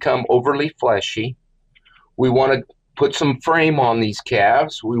become overly fleshy. We want to put some frame on these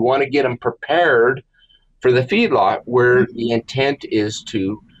calves. We want to get them prepared for the feedlot, where the intent is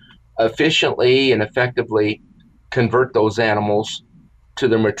to efficiently and effectively convert those animals to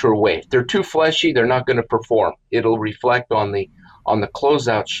their mature weight. If they're too fleshy, they're not going to perform. It'll reflect on the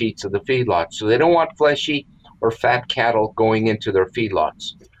closeout sheets of the feedlot. So they don't want fleshy or fat cattle going into their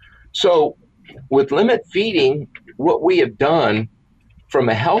feedlots. So with limit feeding, what we have done from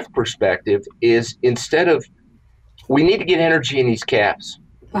a health perspective is we need to get energy in these calves.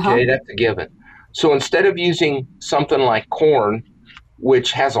 Okay, that's a given. So instead of using something like corn,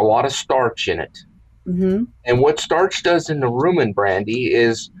 which has a lot of starch in it, and what starch does in the rumen, Brandy,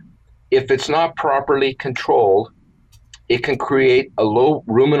 is if it's not properly controlled, it can create a low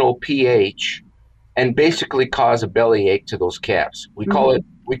ruminal pH and basically cause a bellyache to those calves. We call it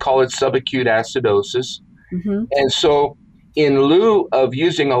subacute acidosis. And so in lieu of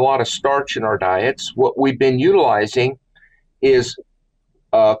using a lot of starch in our diets, what we've been utilizing is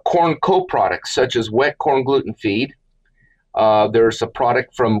corn co-products such as wet corn gluten feed. There's a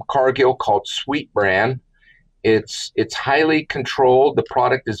product from Cargill called Sweet Bran. It's highly controlled. The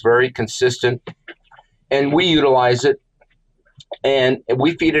product is very consistent, and we utilize it. And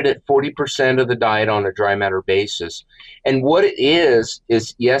we feed it at 40% of the diet on a dry matter basis. And what it is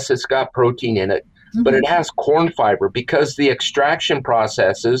yes, it's got protein in it, but it has corn fiber because the extraction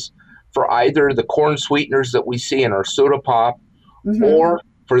processes for either the corn sweeteners that we see in our soda pop or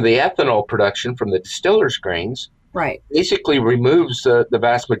for the ethanol production from the distiller's grains, basically removes the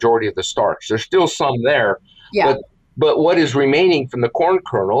vast majority of the starch. There's still some there, but what is remaining from the corn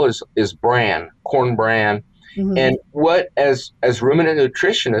kernel is bran, corn bran. And what, as ruminant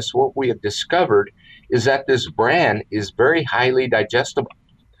nutritionists, what we have discovered is that this bran is very highly digestible.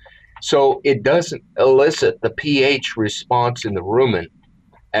 So it doesn't elicit the pH response in the rumen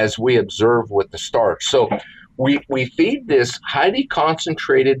as we observe with the starch. So we feed this highly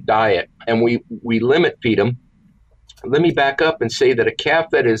concentrated diet, and we limit feed them. Let me back up and say that a calf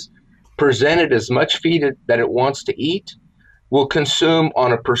that is presented as much feed that it wants to eat will consume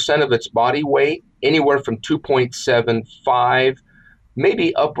on a percent of its body weight anywhere from 2.75,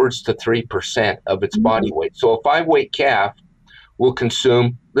 maybe upwards to 3% of its body weight. So a 5-weight calf will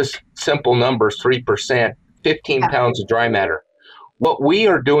consume, this simple numbers, 3%, 15 pounds of dry matter. What we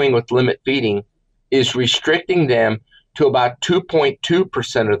are doing with limit feeding is restricting them to about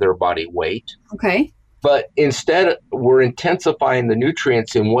 2.2% of their body weight. Okay. But instead, we're intensifying the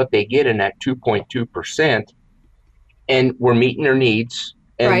nutrients in what they get in that 2.2%, and we're meeting their needs.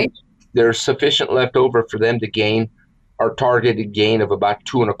 And there's sufficient left over for them to gain our targeted gain of about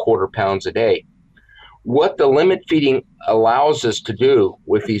 2.25 pounds a day. What the limit feeding allows us to do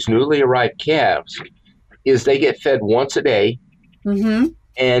with these newly arrived calves is they get fed once a day,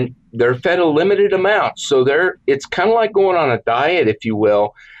 and they're fed a limited amount. So it's kind of like going on a diet, if you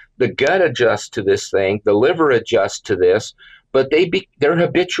will. The gut adjusts to this thing, the liver adjusts to this, but they're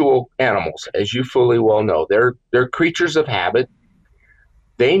habitual animals, as you fully well know. They're creatures of habit.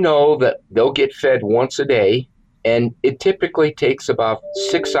 They know that they'll get fed once a day, and it typically takes about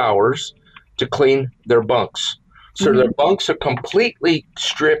 6 hours to clean their bunks. So their bunks are completely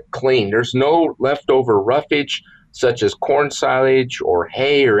stripped clean. There's no leftover roughage, such as corn silage or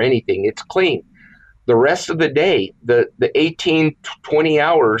hay or anything. It's clean. The rest of the day, the 18, 20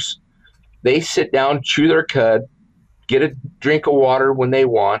 hours, they sit down, chew their cud, get a drink of water when they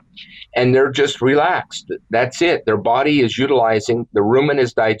want, and they're just relaxed. That's it. Their body is utilizing, the rumen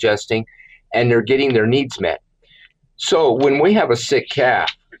is digesting, and they're getting their needs met. So when we have a sick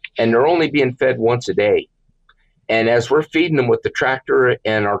calf and they're only being fed once a day, and as we're feeding them with the tractor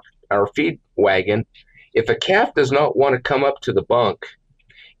and our feed wagon, if a calf does not want to come up to the bunk,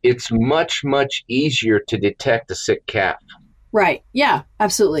 it's much, much easier to detect a sick calf. Right. Yeah,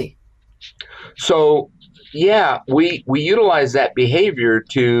 absolutely. So, yeah, we utilize that behavior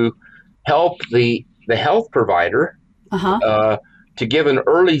to help the health provider to give an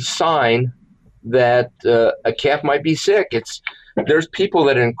early sign that a calf might be sick. There's people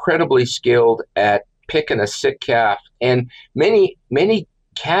that are incredibly skilled at picking a sick calf, and many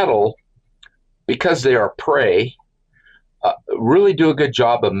cattle, because they are prey, really do a good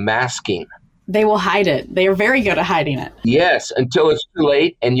job of masking. They will hide it. They are very good at hiding it. Yes, until it's too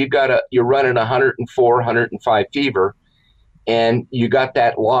late, and you're running 104, 105 fever, and you got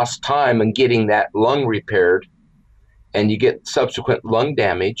that lost time in getting that lung repaired, and you get subsequent lung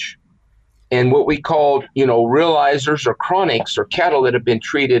damage. And what we call, realizers or chronics, or cattle that have been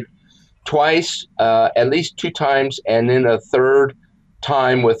treated twice, at least 2 times, and then a third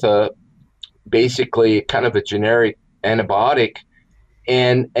time with basically kind of a generic antibiotic,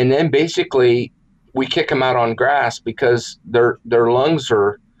 and then basically we kick them out on grass because their lungs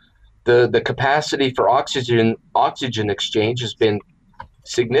are the capacity for oxygen exchange has been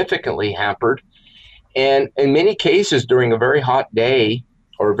significantly hampered, and in many cases during a very hot day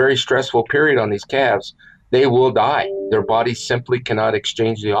or a very stressful period on these calves, they will die. Their bodies simply cannot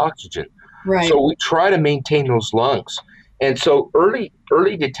exchange the oxygen. Right. So we try to maintain those lungs, and so early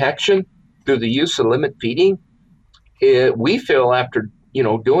detection through the use of limit feeding, we feel after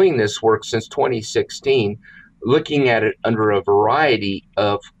doing this work since 2016, looking at it under a variety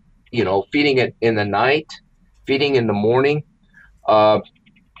of feeding it in the night, feeding in the morning,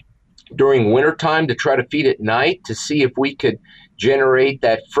 during wintertime to try to feed at night to see if we could generate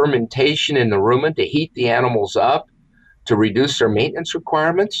that fermentation in the rumen to heat the animals up to reduce their maintenance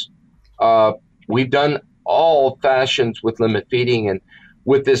requirements. We've done all fashions with limit feeding, and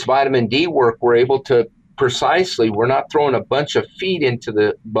with this vitamin D work, we're able to we're not throwing a bunch of feed into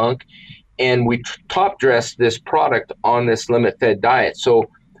the bunk, and we top dress this product on this limit fed diet. So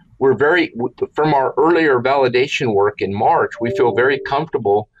we're from our earlier validation work in March, we feel very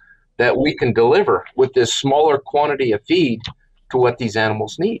comfortable that we can deliver with this smaller quantity of feed to what these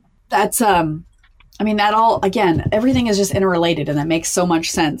animals need. That's, that all, again, everything is just interrelated, and that makes so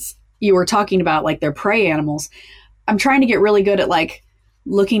much sense. You were talking about like their prey animals. I'm trying to get really good at like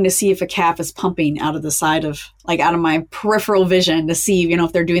looking to see if a calf is pumping out of the side of, like, out of my peripheral vision to see,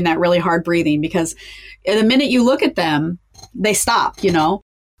 if they're doing that really hard breathing, because the minute you look at them, they stop,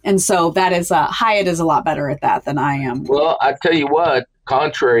 And so that is, Hyatt is a lot better at that than I am. Well, I tell you what,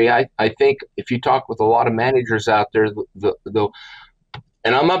 contrary, I think if you talk with a lot of managers out there,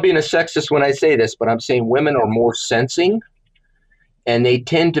 and I'm not being a sexist when I say this, but I'm saying women are more sensing, and they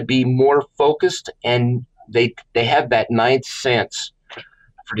tend to be more focused, and they have that ninth sense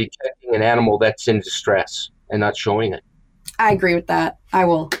for detecting an animal that's in distress and not showing it. I agree with that. I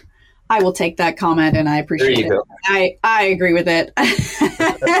will take that comment, and I appreciate it. Go. I agree with it. I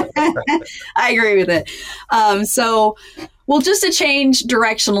agree with it. Just to change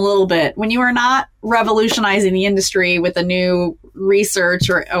direction a little bit, when you are not revolutionizing the industry with a new research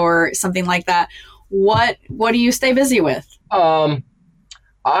or something like that, what do you stay busy with? I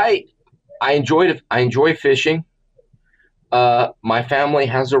enjoy fishing. My family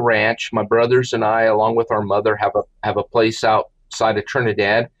has a ranch. My brothers and I, along with our mother, have a place outside of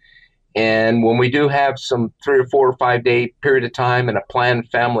Trinidad. And when we do have some 3 or 4 or 5 day period of time and a planned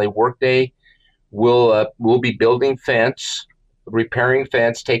family work day, we'll be building fence, repairing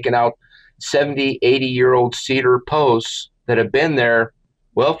fence, taking out 70, 80-year-old cedar posts that have been there,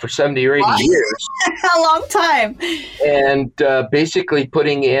 for 70 or 80 years. A long time. And basically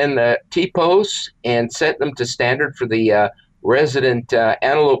putting in T-posts and setting them to standard for the resident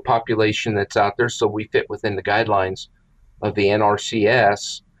antelope population that's out there, so we fit within the guidelines of the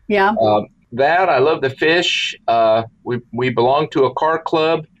NRCS. Yeah. That, I love the fish. We belong to a car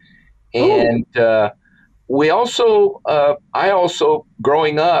club, and I also,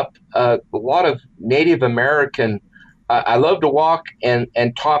 growing up, a lot of Native American, I love to walk and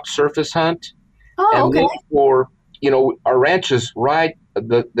top surface hunt. Oh, and okay. look for, our ranch is right,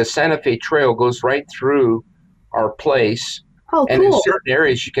 the Santa Fe Trail goes right through our place. Oh, and cool. in certain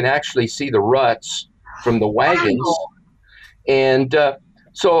areas, you can actually see the ruts from the wagons. Wow. And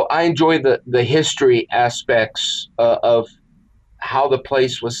so I enjoy the history aspects of how the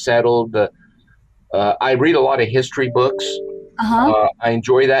place was settled. I read a lot of history books. Uh-huh. I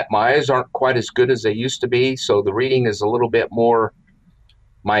enjoy that. My eyes aren't quite as good as they used to be, so the reading is a little bit more.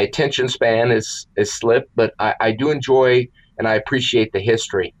 My attention span is slipped, but I do enjoy and I appreciate the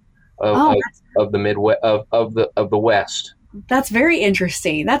history of the Midwest of the West. That's very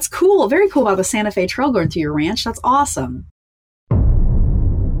interesting. That's cool. Very cool about the Santa Fe Trail going through your ranch. That's awesome.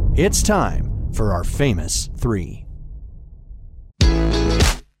 It's time for our famous 3.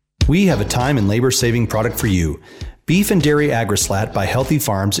 We have a time and labor-saving product for you. Beef and Dairy Agrislat by Healthy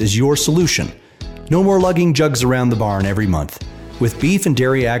Farms is your solution. No more lugging jugs around the barn every month. With Beef and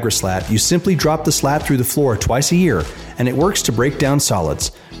Dairy Agrislat, you simply drop the slat through the floor twice a year, and it works to break down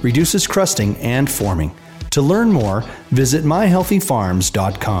solids, reduces crusting and forming. To learn more, visit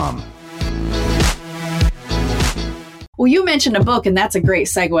myhealthyfarms.com. Well, you mentioned a book, and that's a great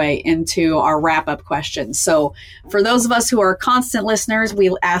segue into our wrap-up questions. So for those of us who are constant listeners,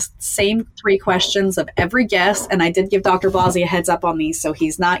 we ask the same 3 questions of every guest, and I did give Dr. Blasi a heads up on these, so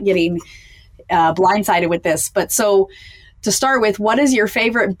he's not getting blindsided with this. But so to start with, what is your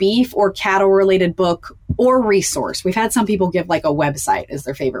favorite beef or cattle-related book or resource? We've had some people give like a website as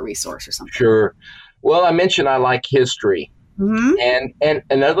their favorite resource or something. Sure. Well, I mentioned I like history. Mm-hmm. And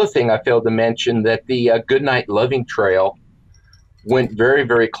another thing I failed to mention, that the Goodnight Loving Trail went very,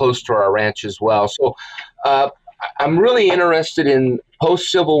 very close to our ranch as well. So I'm really interested in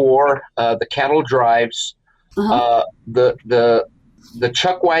post-Civil War, the cattle drives, the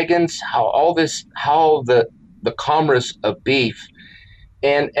chuck wagons, how the commerce of beef.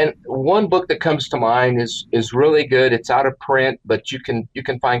 And one book that comes to mind is really good. It's out of print, but you can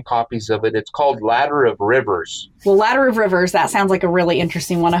find copies of it. It's called Ladder of Rivers. Well, Ladder of Rivers, that sounds like a really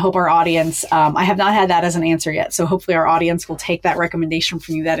interesting one. I hope our audience, I have not had that as an answer yet, so hopefully our audience will take that recommendation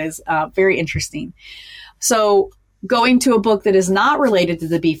from you. That is very interesting. So going to a book that is not related to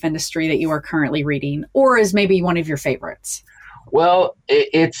the beef industry that you are currently reading, or is maybe one of your favorites? Well,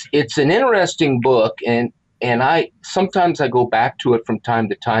 it's an interesting book, and and sometimes I go back to it from time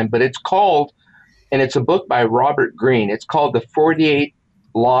to time, but it's a book by Robert Greene. It's called The 48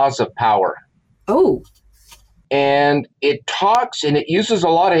 Laws of Power. Oh. And it talks, and it uses a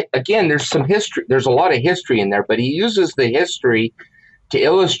lot of, again, there's a lot of history in there, but he uses the history to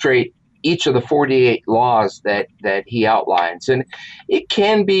illustrate each of the 48 laws that he outlines. And it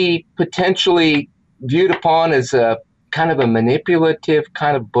can be potentially viewed upon as a kind of a manipulative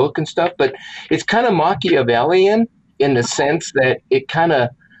kind of book and stuff, but it's kind of Machiavellian in the sense that it kind of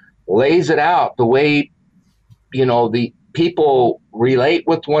lays it out the way, the people relate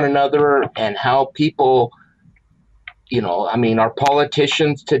with one another and how people, our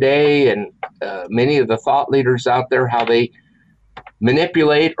politicians today and many of the thought leaders out there, how they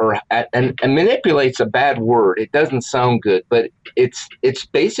manipulate and manipulate's a bad word. It doesn't sound good, but it's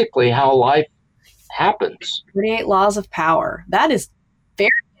basically how life happens. 48 Laws of Power. That is very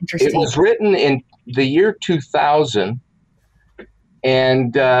interesting. It was written in the year 2000,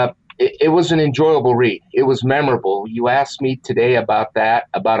 and it was an enjoyable read. It was memorable. You asked me today about a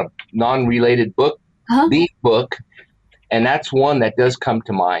non-related book, the book, and that's one that does come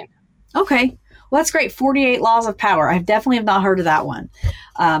to mind. Okay. Well, that's great. 48 Laws of Power. I definitely have not heard of that one.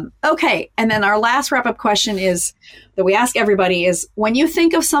 Okay. And then our last wrap-up question that we ask everybody is, when you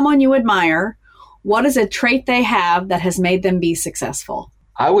think of someone you admire, what is a trait they have that has made them be successful?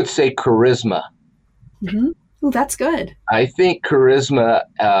 I would say charisma. Mm-hmm. Ooh, that's good. I think charisma,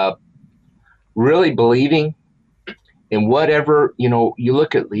 really believing in whatever, you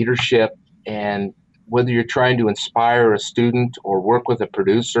look at leadership, and whether you're trying to inspire a student or work with a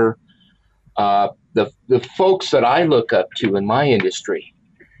producer, the folks that I look up to in my industry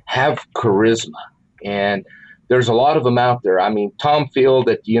have charisma, and there's a lot of them out there. I mean, Tom Field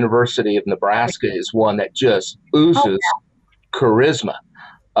at the University of Nebraska is one that just oozes charisma.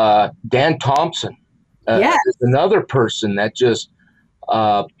 Dan Thompson is another person that just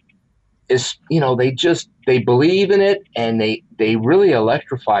is, they believe in it, and they really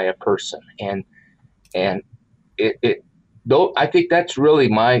electrify a person, and though I think that's really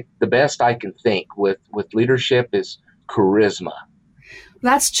the best I can think with leadership is charisma.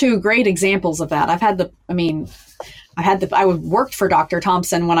 That's two great examples of that. I worked for Dr.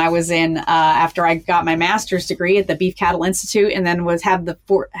 Thompson when I was after I got my master's degree at the Beef Cattle Institute, and then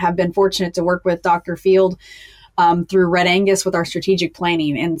have been fortunate to work with Dr. Field through Red Angus with our strategic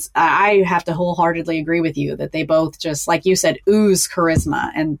planning. And I have to wholeheartedly agree with you that they both, just like you said, ooze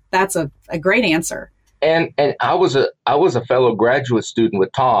charisma. And that's a great answer. And I was a fellow graduate student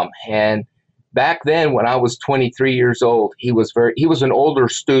with Tom, and back then when I was 23 years old, he was an older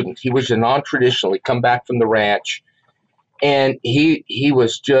student. He was a non-traditional. He'd come back from the ranch, and he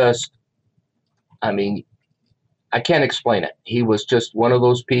was just, I can't explain it. He was just one of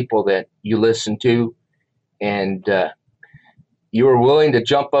those people that you listen to, and you were willing to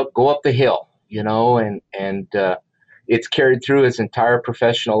go up the hill, and it's carried through his entire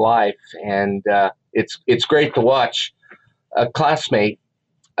professional life. And it's great to watch a classmate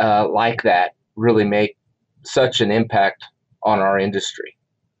like that really make such an impact on our industry,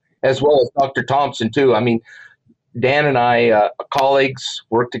 as well as Dr. Thompson too. Dan and I, colleagues,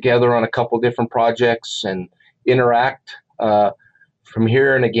 work together on a couple different projects and interact from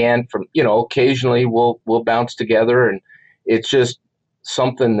here and again. From occasionally we'll bounce together, and it's just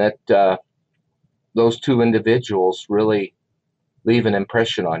something that those two individuals really leave an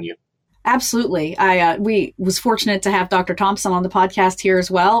impression on you. Absolutely. We was fortunate to have Dr. Thompson on the podcast here as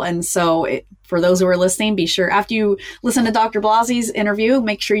well. And so for those who are listening, be sure after you listen to Dr. Blasi's interview,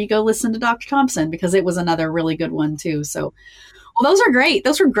 make sure you go listen to Dr. Thompson, because it was another really good one too. So, well, those are great.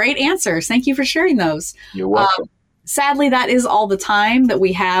 Those were great answers. Thank you for sharing those. You're welcome. Sadly, that is all the time that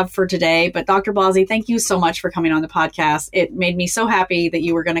we have for today. But Dr. Blasi, thank you so much for coming on the podcast. It made me so happy that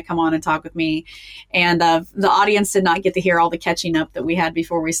you were going to come on and talk with me. And the audience did not get to hear all the catching up that we had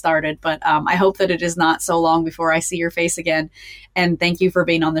before we started. But I hope that it is not so long before I see your face again. And thank you for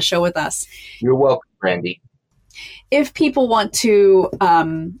being on the show with us. You're welcome, Randy. If people want to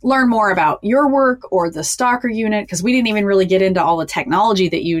learn more about your work or the Stalker unit, because we didn't even really get into all the technology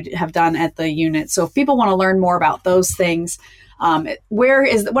that you have done at the unit. So if people want to learn more about those things, what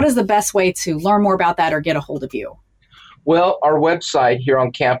is the best way to learn more about that or get a hold of you? Well, our website here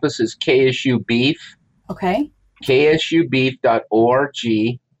on campus is KSU Beef. Okay.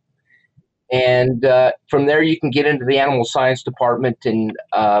 KSUbeef.org. And from there, you can get into the animal science department, and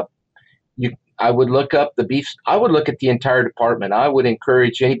I would look up the beef. I would look at the entire department. I would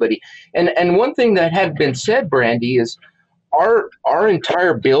encourage anybody. And one thing that had been said, Brandy, is our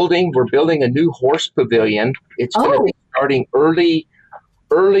entire building. We're building a new horse pavilion. It's going to be starting early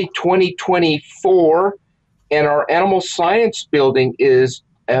 2024, And our animal science building is,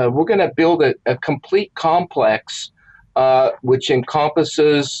 we're going to build a complete complex, which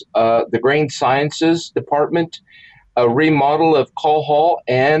encompasses the grain sciences department, a remodel of Call Hall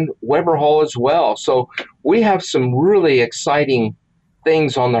and Weber Hall as well. So we have some really exciting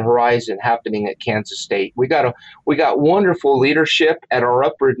things on the horizon happening at Kansas State. We got wonderful leadership at our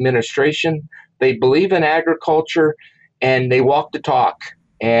upper administration. They believe in agriculture and they walk the talk.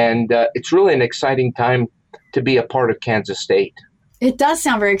 And it's really an exciting time to be a part of Kansas State. It does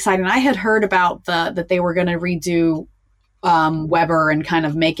sound very exciting. I had heard about that they were going to redo Weber and kind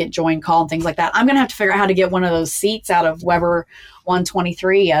of make it join call and things like that. I'm going to have to figure out how to get one of those seats out of Weber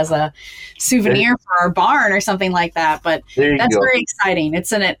 123 as a souvenir for our barn or something like that. But that's very exciting.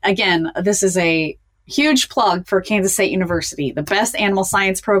 This is a huge plug for Kansas State University, the best animal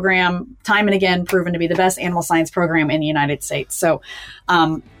science program, time and again proven to be the best animal science program in the United States. So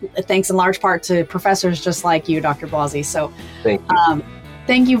thanks in large part to professors just like you, Dr. Blasi. So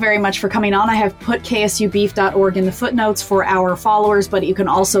thank you very much for coming on. I have put ksubbeef.org in the footnotes for our followers, but you can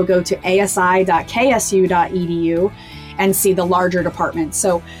also go to asi.ksu.edu and see the larger departments.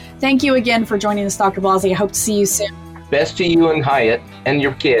 So thank you again for joining us, Dr. Blasi. I hope to see you soon. Best to you and Hyatt and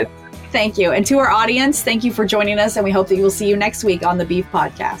your kid. Thank you. And to our audience, thank you for joining us, and we hope that you will see you next week on the Beef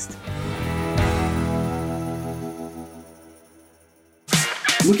Podcast.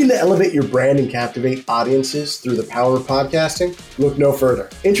 Looking to elevate your brand and captivate audiences through the power of podcasting? Look no further.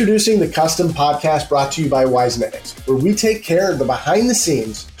 Introducing the Custom Podcast brought to you by Wisenetics, where we take care of the behind the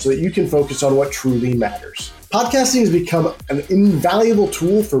scenes so that you can focus on what truly matters. Podcasting has become an invaluable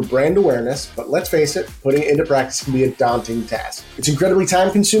tool for brand awareness, but let's face it, putting it into practice can be a daunting task. It's incredibly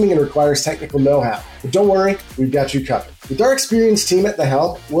time-consuming and requires technical know-how. But don't worry, we've got you covered. With our experienced team at the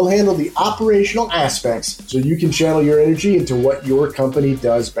helm, we'll handle the operational aspects so you can channel your energy into what your company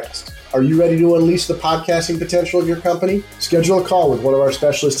does best. Are you ready to unleash the podcasting potential of your company? Schedule a call with one of our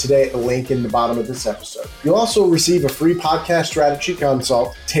specialists today at the link in the bottom of this episode. You'll also receive a free podcast strategy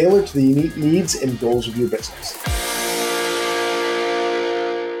consult tailored to the unique needs and goals of your business.